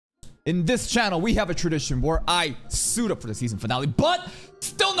in this channel, we have a tradition where I suit up for the season finale, but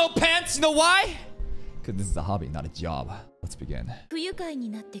still no pants. You know why? Because this is a hobby, not a job. Let's begin.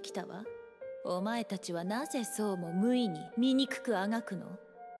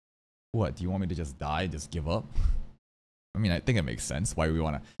 What, do you want me to just die, just give up? I mean, I think it makes sense why we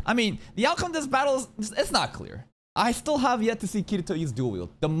want to... I mean, the outcome of this battle is it's not clear. I still have yet to see Kirito use dual wield.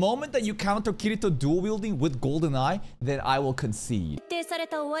 The moment that you counter Kirito dual wielding with Golden Eye, then I will concede.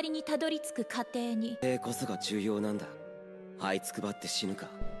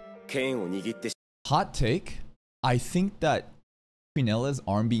 Hot take, I think that Quinella's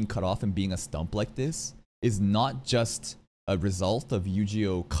arm being cut off and being a stump like this is not just a result of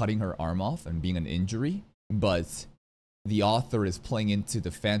Yu-Gi-Oh cutting her arm off and being an injury, but the author is playing into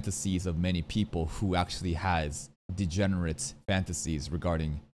the fantasies of many people who actually has degenerate fantasies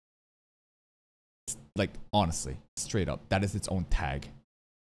regarding, like, honestly, straight up, that is its own tag.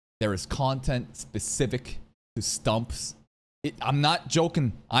 There is content specific to stumps. I'm not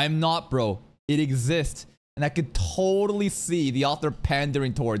joking. I'm not, bro. It exists. And I could totally see the author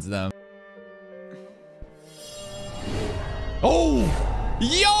pandering towards them. Oh!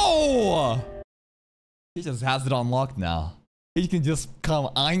 Yo! He just has it unlocked now. He can just come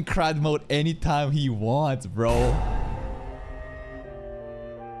Einkrad mode anytime he wants, bro.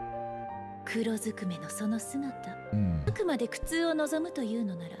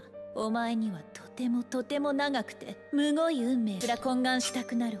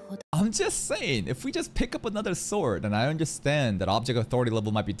 I'm just saying, if we just pick up another sword, and I understand that object authority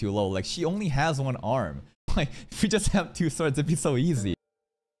level might be too low, like she only has one arm. Like, if we just have two swords, it'd be so easy.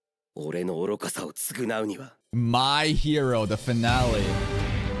 My hero, the finale.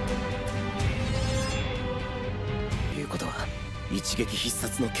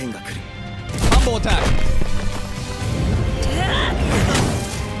 Combo attack.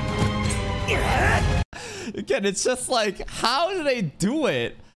 Again, it's just like, how do they do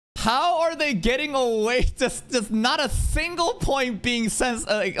it? How are they getting away? Just not a single point being sensed.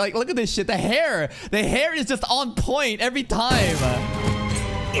 Like, look at this shit. The hair is just on point every time.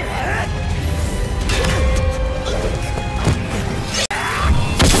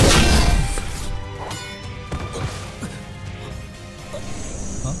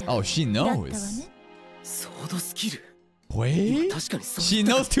 Huh? Oh, she knows. Wait, she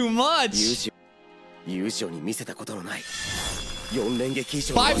knows too much.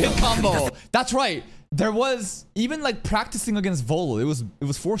 5-hit combo. That's right. There was even like practicing against Volo. It was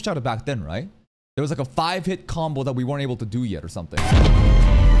foreshadowed back then, right? There was like a 5-hit combo that we weren't able to do yet or something.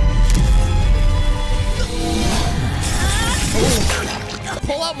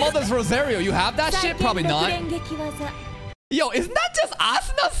 Pull out Mother's Rosario. You have that shit? Probably not. Yo, isn't that just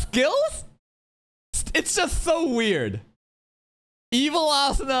Asuna's skills? It's just so weird. Evil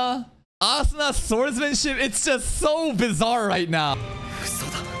Asuna. Asuna's swordsmanship, it's just so bizarre right now.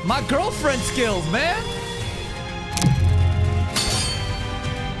 My girlfriend skills, man.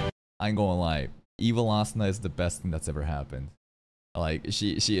 I ain't gonna lie. Evil Asuna is the best thing that's ever happened. Like,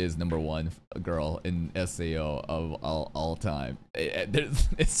 she is #1 girl in SAO of all time.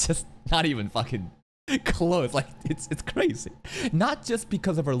 It's just not even fucking close. Like, it's crazy. Not just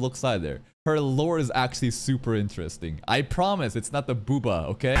because of her looks either. Her lore is actually super interesting. I promise it's not the booba,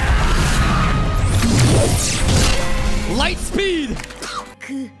 okay? Light speed!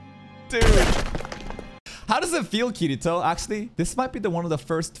 Dude. How does it feel, Kirito? Actually, this might be one of the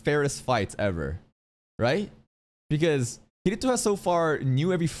first fairest fights ever. Right? Because Kirito has so far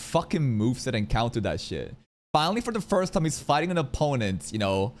knew every fucking moveset and countered that shit. Finally, for the first time, he's fighting an opponent, you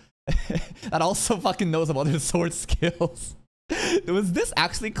know, that also fucking knows about his sword skills. Was this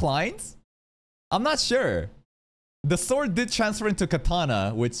actually Klein's? I'm not sure. The sword did transfer into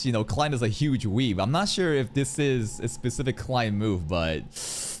katana, which, you know, Klein is a huge weave. I'm not sure if this is a specific Klein move, but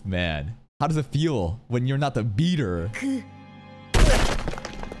man, how does it feel when you're not the beater?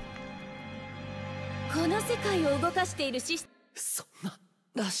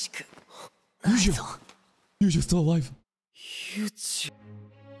 Yuji's still alive. Yuji?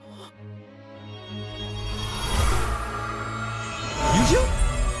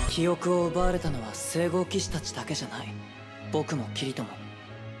 記憶を奪われたのは聖号騎士たちだけじゃない。僕もキリトも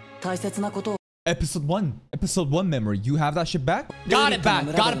大切なことを。Episode 1 memory. You have that shit back? Got it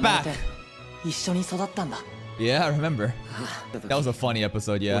back. Got it back. 一緒に育ったんだ。Yeah, I remember. That was a funny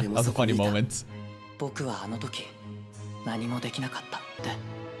episode. Yeah, that was a funny moment. 僕はあの時何もできなかったって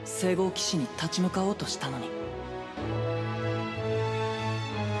聖号騎士に立ち向かおうとしたのに。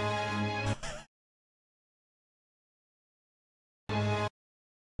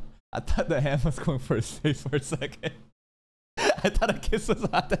I thought the hand was going for a save for a second. I thought a kiss was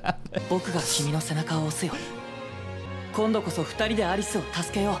about to happen. 僕が君の背中を押すよ。今度こそ二人でアリスを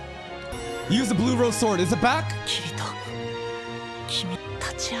助けよう。 Use the blue rose sword. Is it back? キリト、君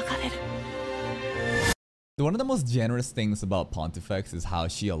立ち上がれる。 One of the most generous things about Pontifex is how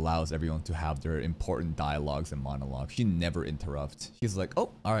she allows everyone to have their important dialogues and monologues. She never interrupts. She's like,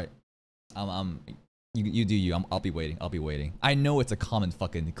 "Oh, all right, you do you. I'll be waiting. I'll be waiting." I know it's a common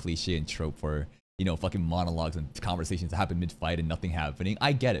fucking cliche and trope for, you know, fucking monologues and conversations that happen mid-fight and nothing happening.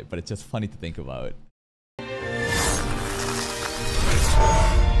 I get it, but it's just funny to think about.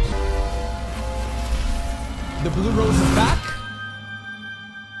 The blue rose is back.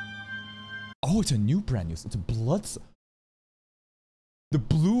 Oh, it's a new brand new. It's a blood. The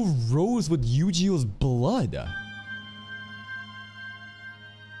blue rose with Yu-Gi-Oh's blood.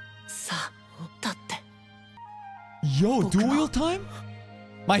 Yo, dual wheel time?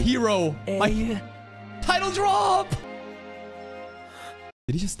 My hero. My title drop.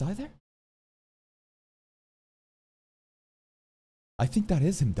 Did he just die there? I think that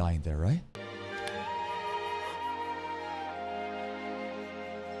is him dying there, right?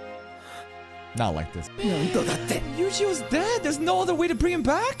 Not like this. Yu-Gi-Oh's dead. There's no other way to bring him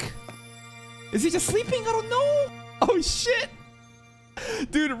back. Is he just sleeping? I don't know. Oh shit.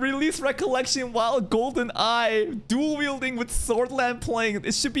 Dude, release recollection while Golden Eye dual wielding with Swordland playing.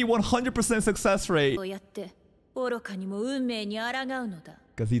 It should be 100% success rate. Because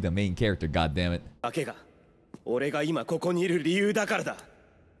he's the main character, goddammit. 俺が今ここにいる理由だからだ。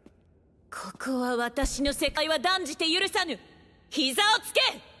ここは私の世界は断じて許さぬ。膝をつけ。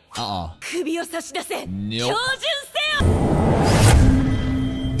首を差し出せ。標準せよ。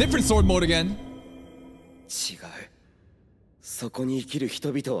Different sword mode again. 違う。そこに生きる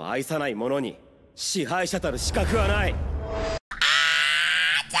人々を愛さない者に支配者たる資格はない。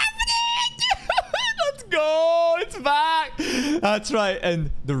Let's go! It's back! That's right.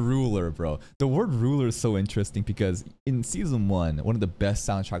 And the ruler, bro. The word ruler is so interesting because in season 1, one of the best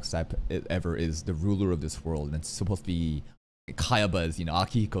soundtracks ever is the ruler of this world. And it's supposed to be Kayaba's, you know,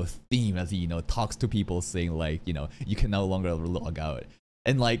 Akihiko's theme as he, you know, talks to people saying like, you know, you can no longer log out.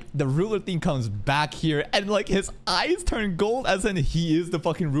 And like the ruler theme comes back here and like his eyes turn gold as in he is the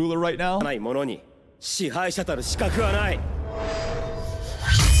fucking ruler right now. ない者に支配者たる資格はない。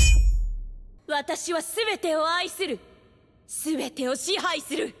私は全てを愛する。全てを支配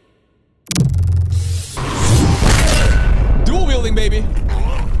する。Dual wielding, baby.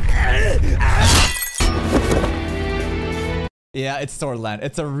 Yeah, it's Swordland.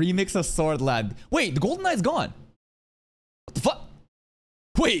 It's a remix of Swordland. Wait, the Golden Eye's gone. What the fuck?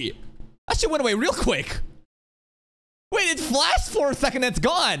 Wait, that shit went away real quick. Wait, it flashed for a second, it's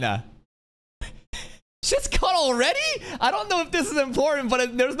gone. Shit's gone already? I don't know if this is important,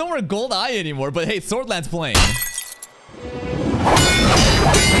 but there's no more Gold Eye anymore. But hey, Swordland's playing.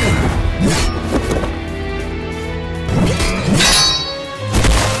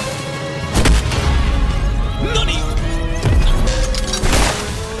 Nani?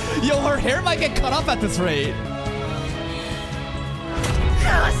 Yo, her hair might get cut off at this rate.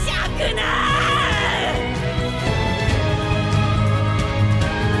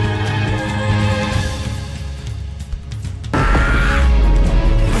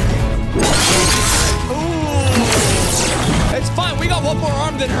 It's fine, we got one more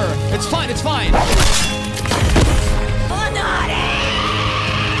arm than her. It's fine, it's fine.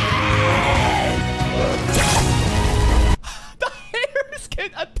 The hairs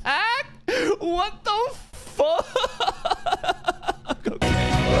can attack? What the fuck?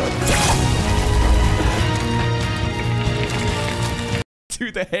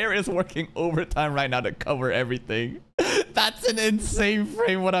 Dude, the hair is working overtime right now to cover everything. That's an insane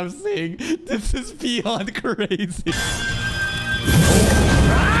frame what I'm seeing. This is beyond crazy.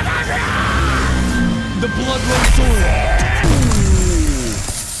 The blood rose sword.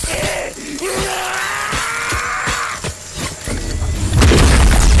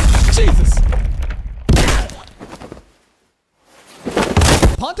 Jesus.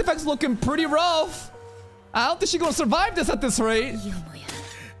 Pontifex looking pretty rough. I don't think she's gonna survive this at this rate.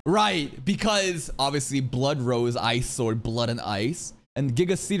 Right, because obviously Blood Rose, Ice Sword, Blood and Ice. And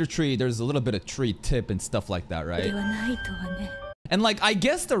Giga Cedar Tree, there's a little bit of tree tip and stuff like that, right? And like, I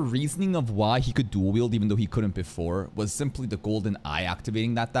guess the reasoning of why he could dual wield even though he couldn't before was simply the Golden Eye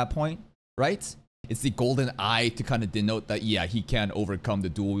activating at that point, right? It's the Golden Eye to kind of denote that, yeah, he can overcome the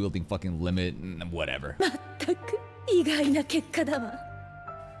dual wielding fucking limit and whatever.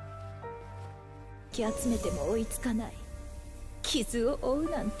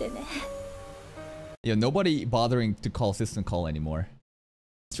 Yeah, nobody bothering to call system call anymore.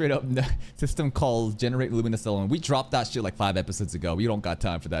 Straight up system calls generate luminous element. We dropped that shit like 5 episodes ago. We don't got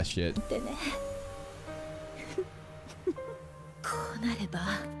time for that shit.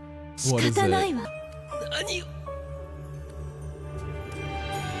 What is it?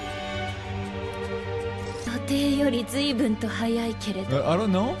 I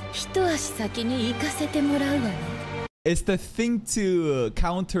don't know. It's the thing to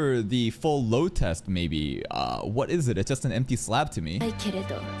counter the full load test, maybe. What is it? It's just an empty slab to me.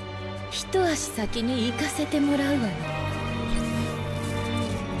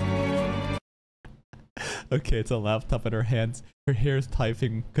 Okay, it's a laptop in her hands. Her hair is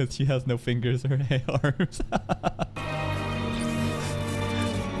typing because she has no fingers or arms.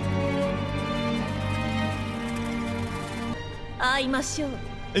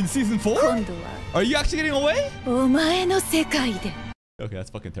 In season 4? Are you actually getting away? Okay, that's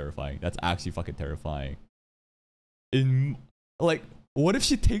fucking terrifying. That's actually fucking terrifying. Like, what if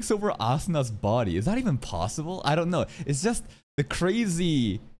she takes over Asuna's body? Is that even possible? I don't know. It's just the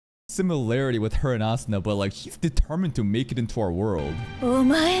crazy similarity with her and Asuna, but like, she's determined to make it into our world.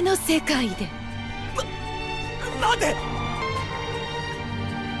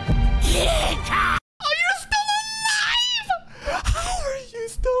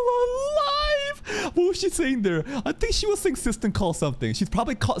 What was she saying there? I think she was saying system call something. She's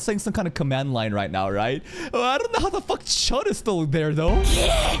probably saying some kind of command line right now, right? Oh, I don't know how the fuck Chud is still there though. No,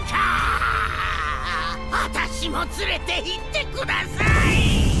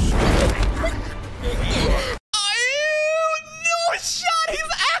 Chud!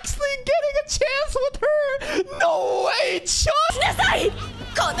 He's actually getting a chance with her! No way, Chud!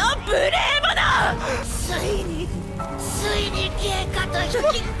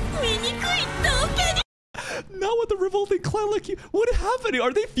 Now with the revolting clan, like, what is happening?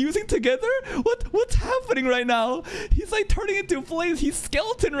 Are they fusing together? What's happening right now? He's like turning into flames. He's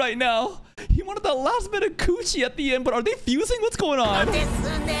skeleton right now. He wanted that last bit of coochie at the end, but are they fusing? What's going on? He went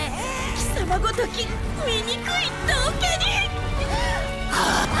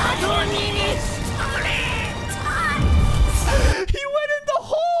in the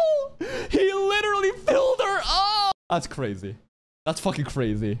hole. He literally filled her up. That's crazy. That's fucking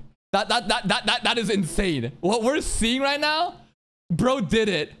crazy. That is insane. What we're seeing right now, bro did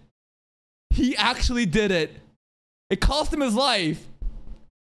it. He actually did it. It cost him his life,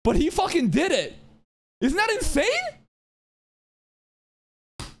 but he fucking did it. Isn't that insane?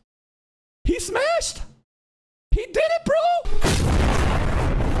 He smashed. He did it, bro.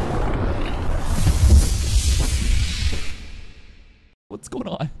 What's going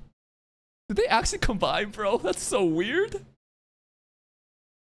on? Did they actually combine, bro? That's so weird.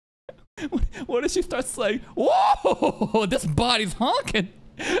 What if she starts like, whoa, this body's honking?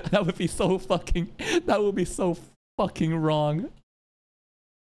 That would be so fucking, that would be so fucking wrong.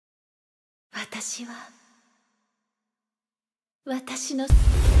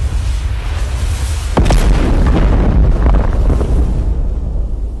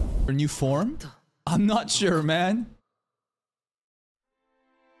 Her new form? I'm not sure, man.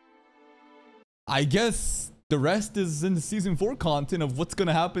 I guess the rest is in the season 4 content of what's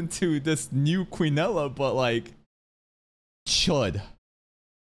gonna happen to this new Quinella, but like, Chud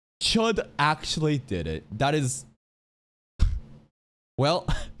actually did it. That is, well,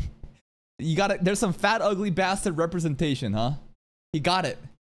 you got it. There's some fat, ugly bastard representation, huh? He got it.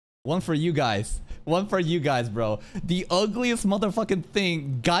 One for you guys. One for you guys, bro. The ugliest motherfucking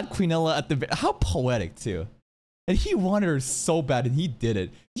thing got Quinella at the. How poetic too. And he wanted her so bad, and he did it.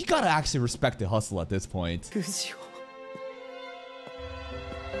 You gotta actually respect the hustle at this point.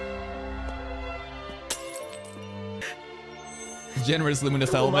 Generous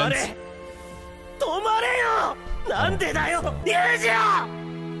luminous elements.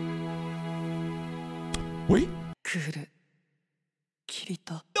 Wait.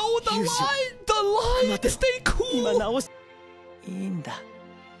 No, the line! Stay cool!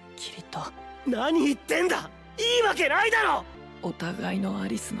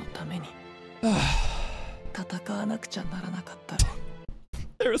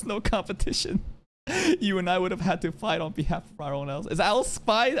 There is no competition. You and I would have had to fight on behalf of our own Alice. Is Alice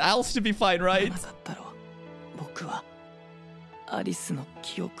fine? Alice should be fine, right?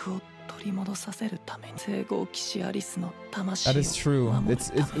 That is true.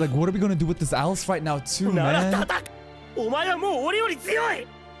 It's like, what are we gonna do with this Alice right now too, man?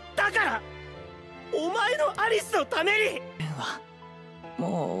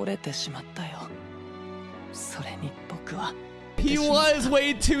 He was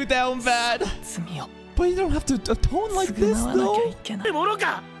way too down bad. But you don't have to atone like this, though.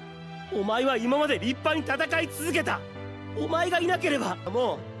 お前がいなければ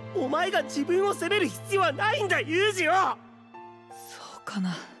もうお前が自分を責める必要はないんだユージよ。そうか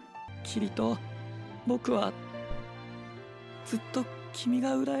なキリト。僕はずっと君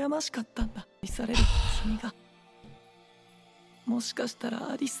が羨ましかったんだ。愛される君が。もしかした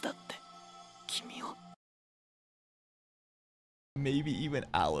らアリスだって君を。 Maybe even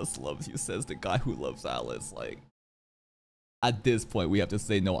Alice loves you, says the guy who loves Alice. Like, at this point, we have to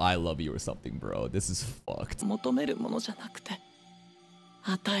say, no, I love you or something, bro. This is fucked. 求めるものじゃなくて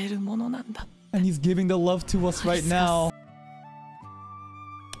与えるものなんだ。 And he's giving the love to us right now.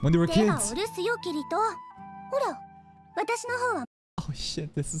 When they were kids. Oh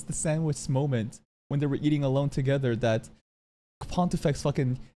shit, this is the sandwich moment. When they were eating alone together that Pontifex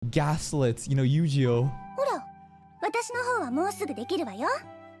fucking gaslit, you know, Yu-Gi-Oh. 私の方はもうすぐできるわよ。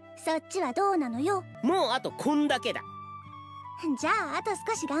そっちはどうなのよ。もうあとこんだけだ。じゃああと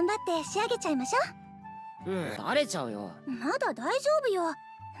少し頑張って仕上げちゃいましょう。バレちゃうよ。まだ大丈夫よ。もう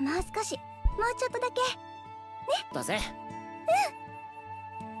少し、もうちょっとだけ。ね。だぜ。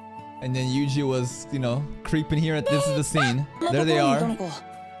And then Yuji was, you know, creeping here at this is the scene. There they are.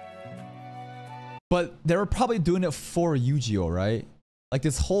 But they were probably doing it for Yu-Gi-Oh, right? Like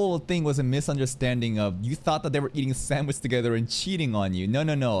this whole thing was a misunderstanding of you thought that they were eating a sandwich together and cheating on you. No,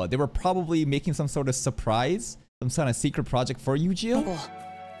 no, no. They were probably making some sort of surprise, some kind of secret project for Yu-Gi-Oh.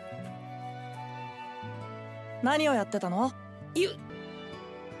 何をやってたの?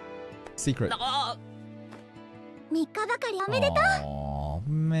 Secret. 3日ばかりおめでとう。 Oh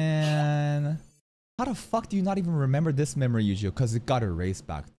man. How the fuck do you not even remember this memory, Yu-Gi-Oh? Because it got erased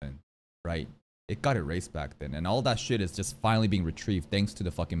back then, right? It got erased back then, and all that shit is just finally being retrieved thanks to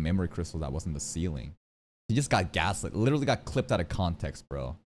the fucking memory crystal that was in the ceiling. He just got gaslit, literally got clipped out of context,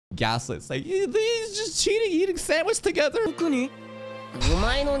 bro. Gaslit, it's like, he's just cheating, eating sandwich together. お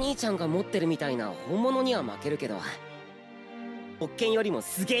前の兄ちゃんが持ってるみたいな本物には負けるけど、おっけんよりも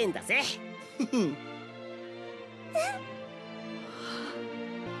すげえんだぜ。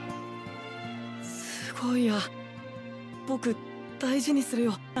すごいや。僕大事にする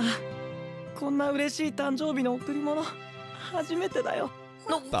よ。こんな嬉しい誕生日の贈り物初めてだよ。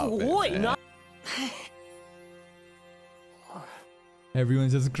おいな。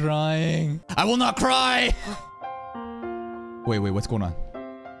 Everyone's just crying. I will not cry. Wait, what's going on?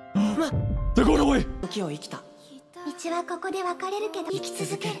 They're going away. 時を生きた。道はここで別れるけど生き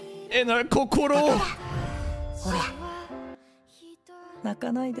続ける。In our kokoro. ほら、泣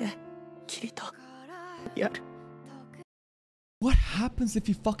かないで、キリト。やる。 What happens if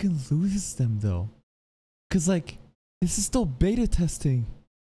he fucking loses them though? Cause like, this is still beta testing.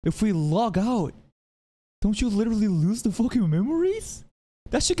 If we log out, don't you literally lose the fucking memories?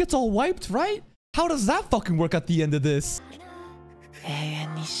 That shit gets all wiped, right? How does that fucking work at the end of this? 永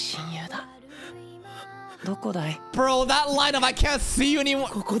遠に親友だ。どこだい? Bro, that line of I can't see you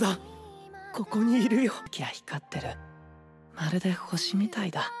anymore. ここだ。ここにいるよ。キラ光ってる。まるで星みた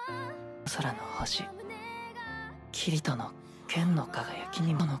いだ。空の星。キリトの剣の輝き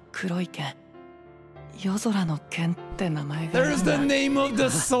にもの黒い剣。夜空の剣って名前が。There's the name of the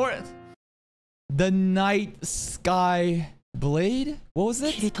sword. The Night Sky Blade? What was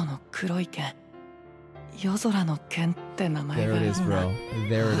it? キリトの黒い剣。夜空の剣って名前が。 There it is, bro.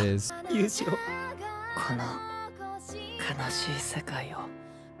 There it is. 優勝。この悲しい世界を。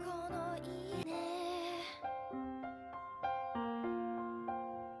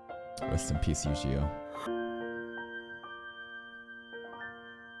 Rest in peace, Yu-Gi-Oh.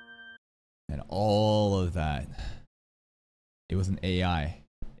 And all of that, it was an AI.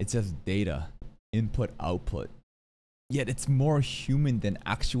 It's just data, input, output. Yet it's more human than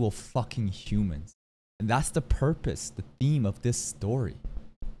actual fucking humans. And that's the purpose, the theme of this story.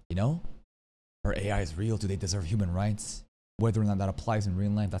 You know? Are AIs real? Do they deserve human rights? Whether or not that applies in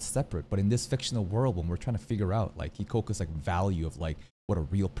real life, that's separate. But in this fictional world, when we're trying to figure out like Hikoku's like value of like what a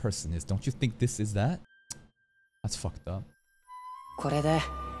real person is, don't you think this is that? That's fucked up. これで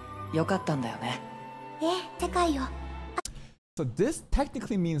よかったんだよね。世界を。 So this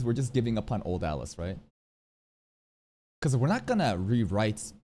technically means we're just giving up on old Alice, right? Because we're not gonna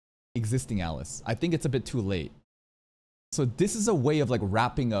rewrite existing Alice. I think it's a bit too late. So this is a way of like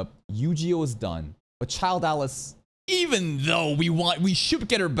wrapping up. Yu-Gi-Oh is done, but Child Alice, even though we should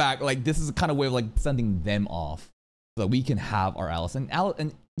get her back, like this is a kind of way of like sending them off so that we can have our Alice. And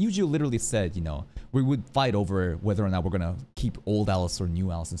Yu-Gi-Oh literally said, you know, we would fight over whether or not we're gonna keep old Alice or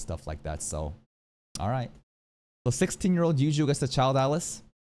new Alice and stuff like that. So, all right. So 16-year-old Yu-Gi-Oh gets the Child Alice.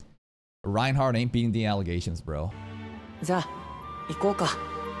 Reinhardt ain't beating the allegations, bro. じゃあ行こうか。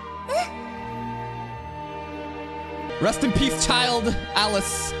 Rest in peace, Child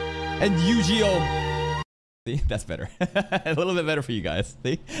Alice and Yu-Gi-Oh. See, that's better. A little bit better for you guys.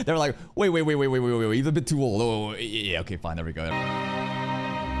 See, they were like, wait, he's a bit too old. Oh, yeah, okay, fine, there we go.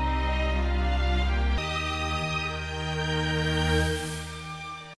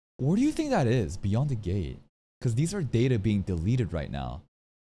 Where do you think that is beyond the gate? Because these are data being deleted right now.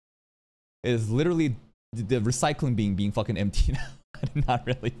 It is literally the recycling being fucking empty now. Not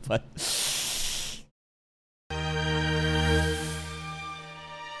really, but.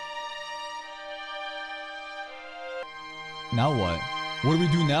 Now what? What do we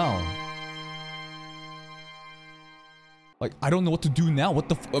do now? Like, I don't know what to do now. What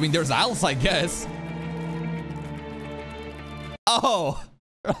the I mean, there's Alice, I guess. Oh,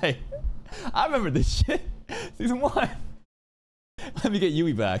 right. I remember this shit. Season 1. Let me get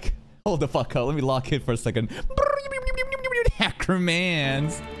Yui back. Hold the fuck up. Let me lock in for a second.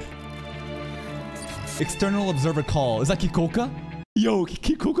 Hackermans. External observer call. Is that Kikoka? Yo,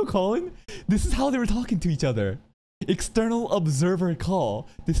 Kikoka calling? This is how they were talking to each other. External observer call.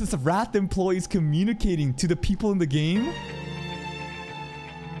 This is Wrath employees communicating to the people in the game.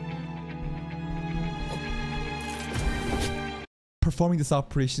 Performing this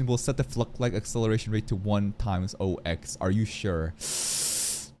operation will set the flux-like acceleration rate to 1 times OX. Are you sure?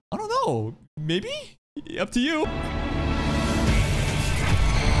 I don't know. Maybe? Up to you.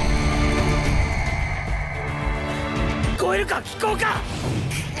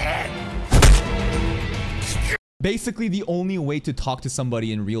 Basically, the only way to talk to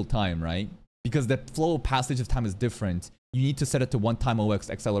somebody in real time, right? Because the flow of passage of time is different. You need to set it to 1 time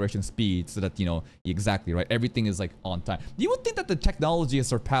OX acceleration speed so that, you know, exactly, right? Everything is like on time. You would think that the technology has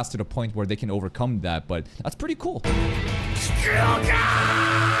surpassed to the point where they can overcome that, but that's pretty cool.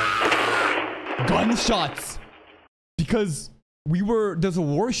 Gunshots! Because there's a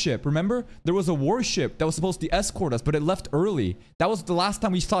warship, remember? There was a warship that was supposed to escort us, but it left early. That was the last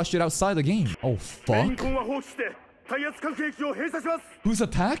time we saw shit outside the game. Oh, fuck. Who's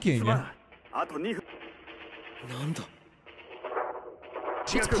attacking?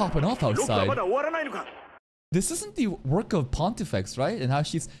 Shit's popping off outside. This isn't the work of Pontifex, right? And how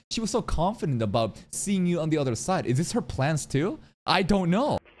she was so confident about seeing you on the other side. Is this her plans too? I don't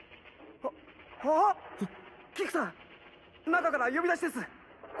know.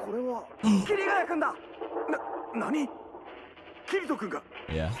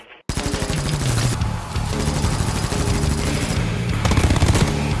 Yeah.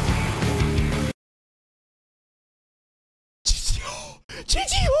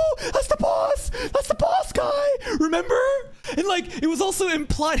 GGO! That's the boss! That's the boss guy! Remember? And like, it was also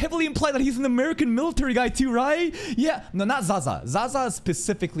heavily implied that he's an American military guy too, right? Yeah. No, not Zaza. Zaza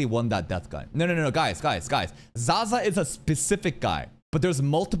specifically won that death gun. No, guys. Zaza is a specific guy. But there's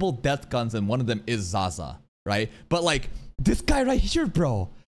multiple death guns and one of them is Zaza, right? But like, this guy right here, bro.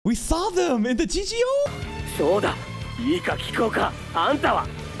 We saw them in the GGO!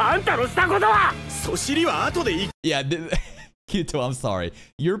 Yeah, Kito, I'm sorry.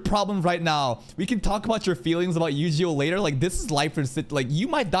 Your problem right now, we can talk about your feelings about Yu-Gi-Oh later. Like, this is life and sit. Like, you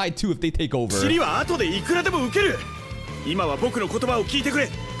might die too if they take over. You're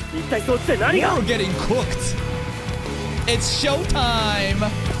getting cooked. It's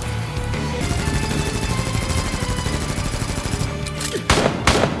showtime.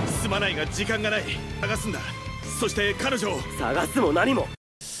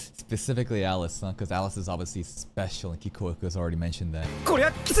 Specifically Alice, huh? Because Alice is obviously special, and Kikoku has already mentioned that.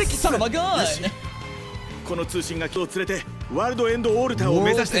 Son of a gun! World End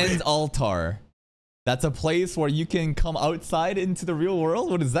Altar. That's a place where you can come outside into the real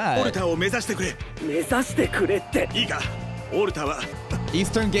world? What is that?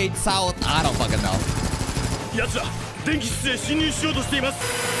 Eastern Gate South? I don't fucking know.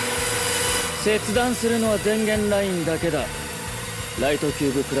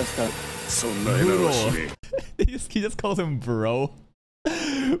 He just calls him bro.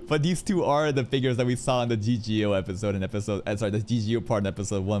 But these two are the figures that we saw in the GGO episode the GGO part in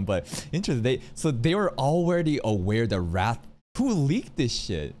episode 1. But interesting, they were already aware that Wrath. Who leaked this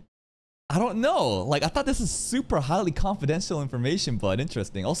shit? I don't know. Like, I thought this is super highly confidential information, but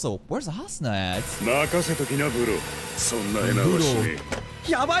interesting. Also, where's Hasna at? No way.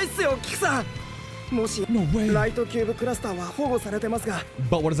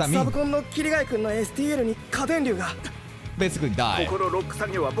 But what does that mean? Basically die.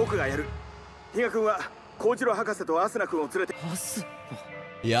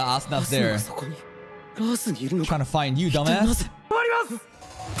 Yeah, Asna's there. Trying to find you, dumbass.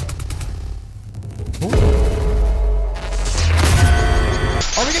 Oh.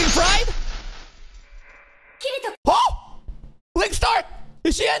 Are we getting fried? Oh! Link start!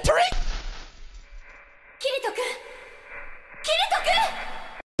 Is she entering?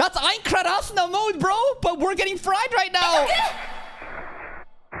 Asuna mode, bro, but we're getting fried right now.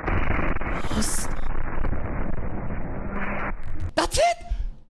 That's it?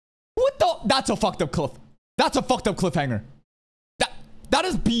 What the? That's a fucked up cliff. That's a fucked up cliffhanger. That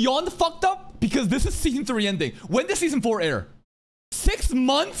is beyond fucked up because this is season 3 ending. When did season 4 air? 6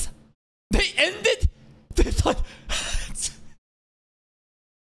 months? They ended? Bro,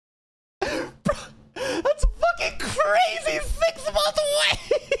 that's fucking crazy. 6 months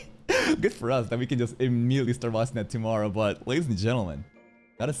away. Good for us that we can just immediately start watching that tomorrow. But ladies and gentlemen,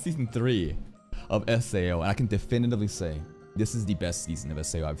 that is season 3 of SAO. And I can definitively say this is the best season of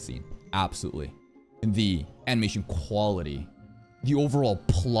SAO I've seen. Absolutely. The animation quality, the overall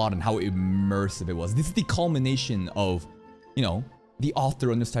plot and how immersive it was. This is the culmination of, you know, the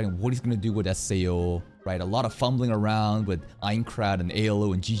author understanding what he's going to do with SAO, right? A lot of fumbling around with Aincrad and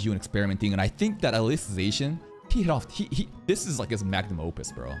ALO and GGO and experimenting. And I think that Alicization, he hit off. This is like his magnum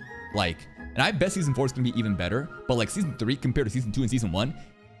opus, bro. Like, and I bet season 4 is going to be even better. But like season 3 compared to season 2 and season 1,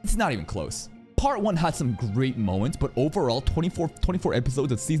 it's not even close. Part 1 had some great moments, but overall, 24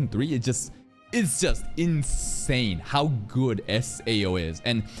 episodes of season 3, it's just insane how good SAO is.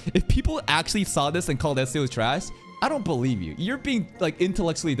 And if people actually saw this and called SAO trash, I don't believe you. You're being like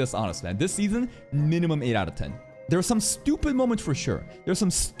intellectually dishonest, man. This season, minimum 8 out of 10. There are some stupid moments for sure. There's some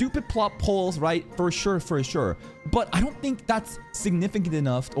stupid plot holes, right? For sure. But I don't think that's significant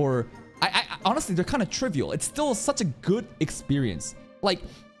enough, or I honestly, they're kind of trivial. It's still such a good experience. Like,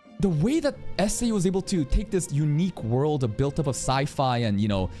 the way that SAO was able to take this unique world built up of sci-fi and, you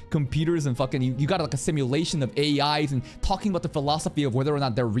know, computers and fucking, you got like a simulation of AIs and talking about the philosophy of whether or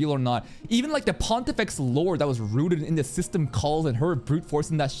not they're real or not. Even like the Pontifex lore that was rooted in the system calls and her brute force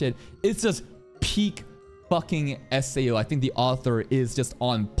and that shit. It's just peak fucking SAO. I think the author is just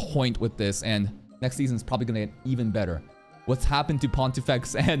on point with this, and next season is probably gonna get even better. What's happened to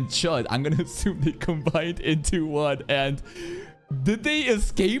Pontifex and Chud? I'm gonna assume they combined into one, and did they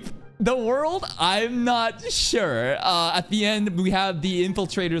escape the world? I'm not sure. At the end, we have the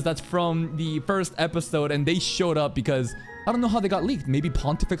infiltrators that's from the first episode, and they showed up because I don't know how they got leaked. Maybe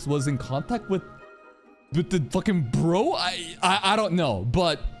Pontifex was in contact with the fucking bro? I don't know,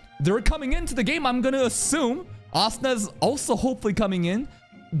 but they're coming into the game, I'm gonna assume. Asuna's also hopefully coming in.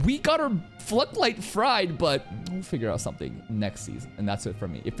 We got our floodlight fried, but we'll figure out something next season. And that's it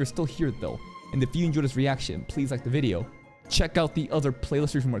from me. If you're still here though, and if you enjoyed this reaction, please like the video. Check out the other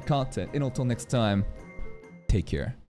playlists for more content. And until next time, take care.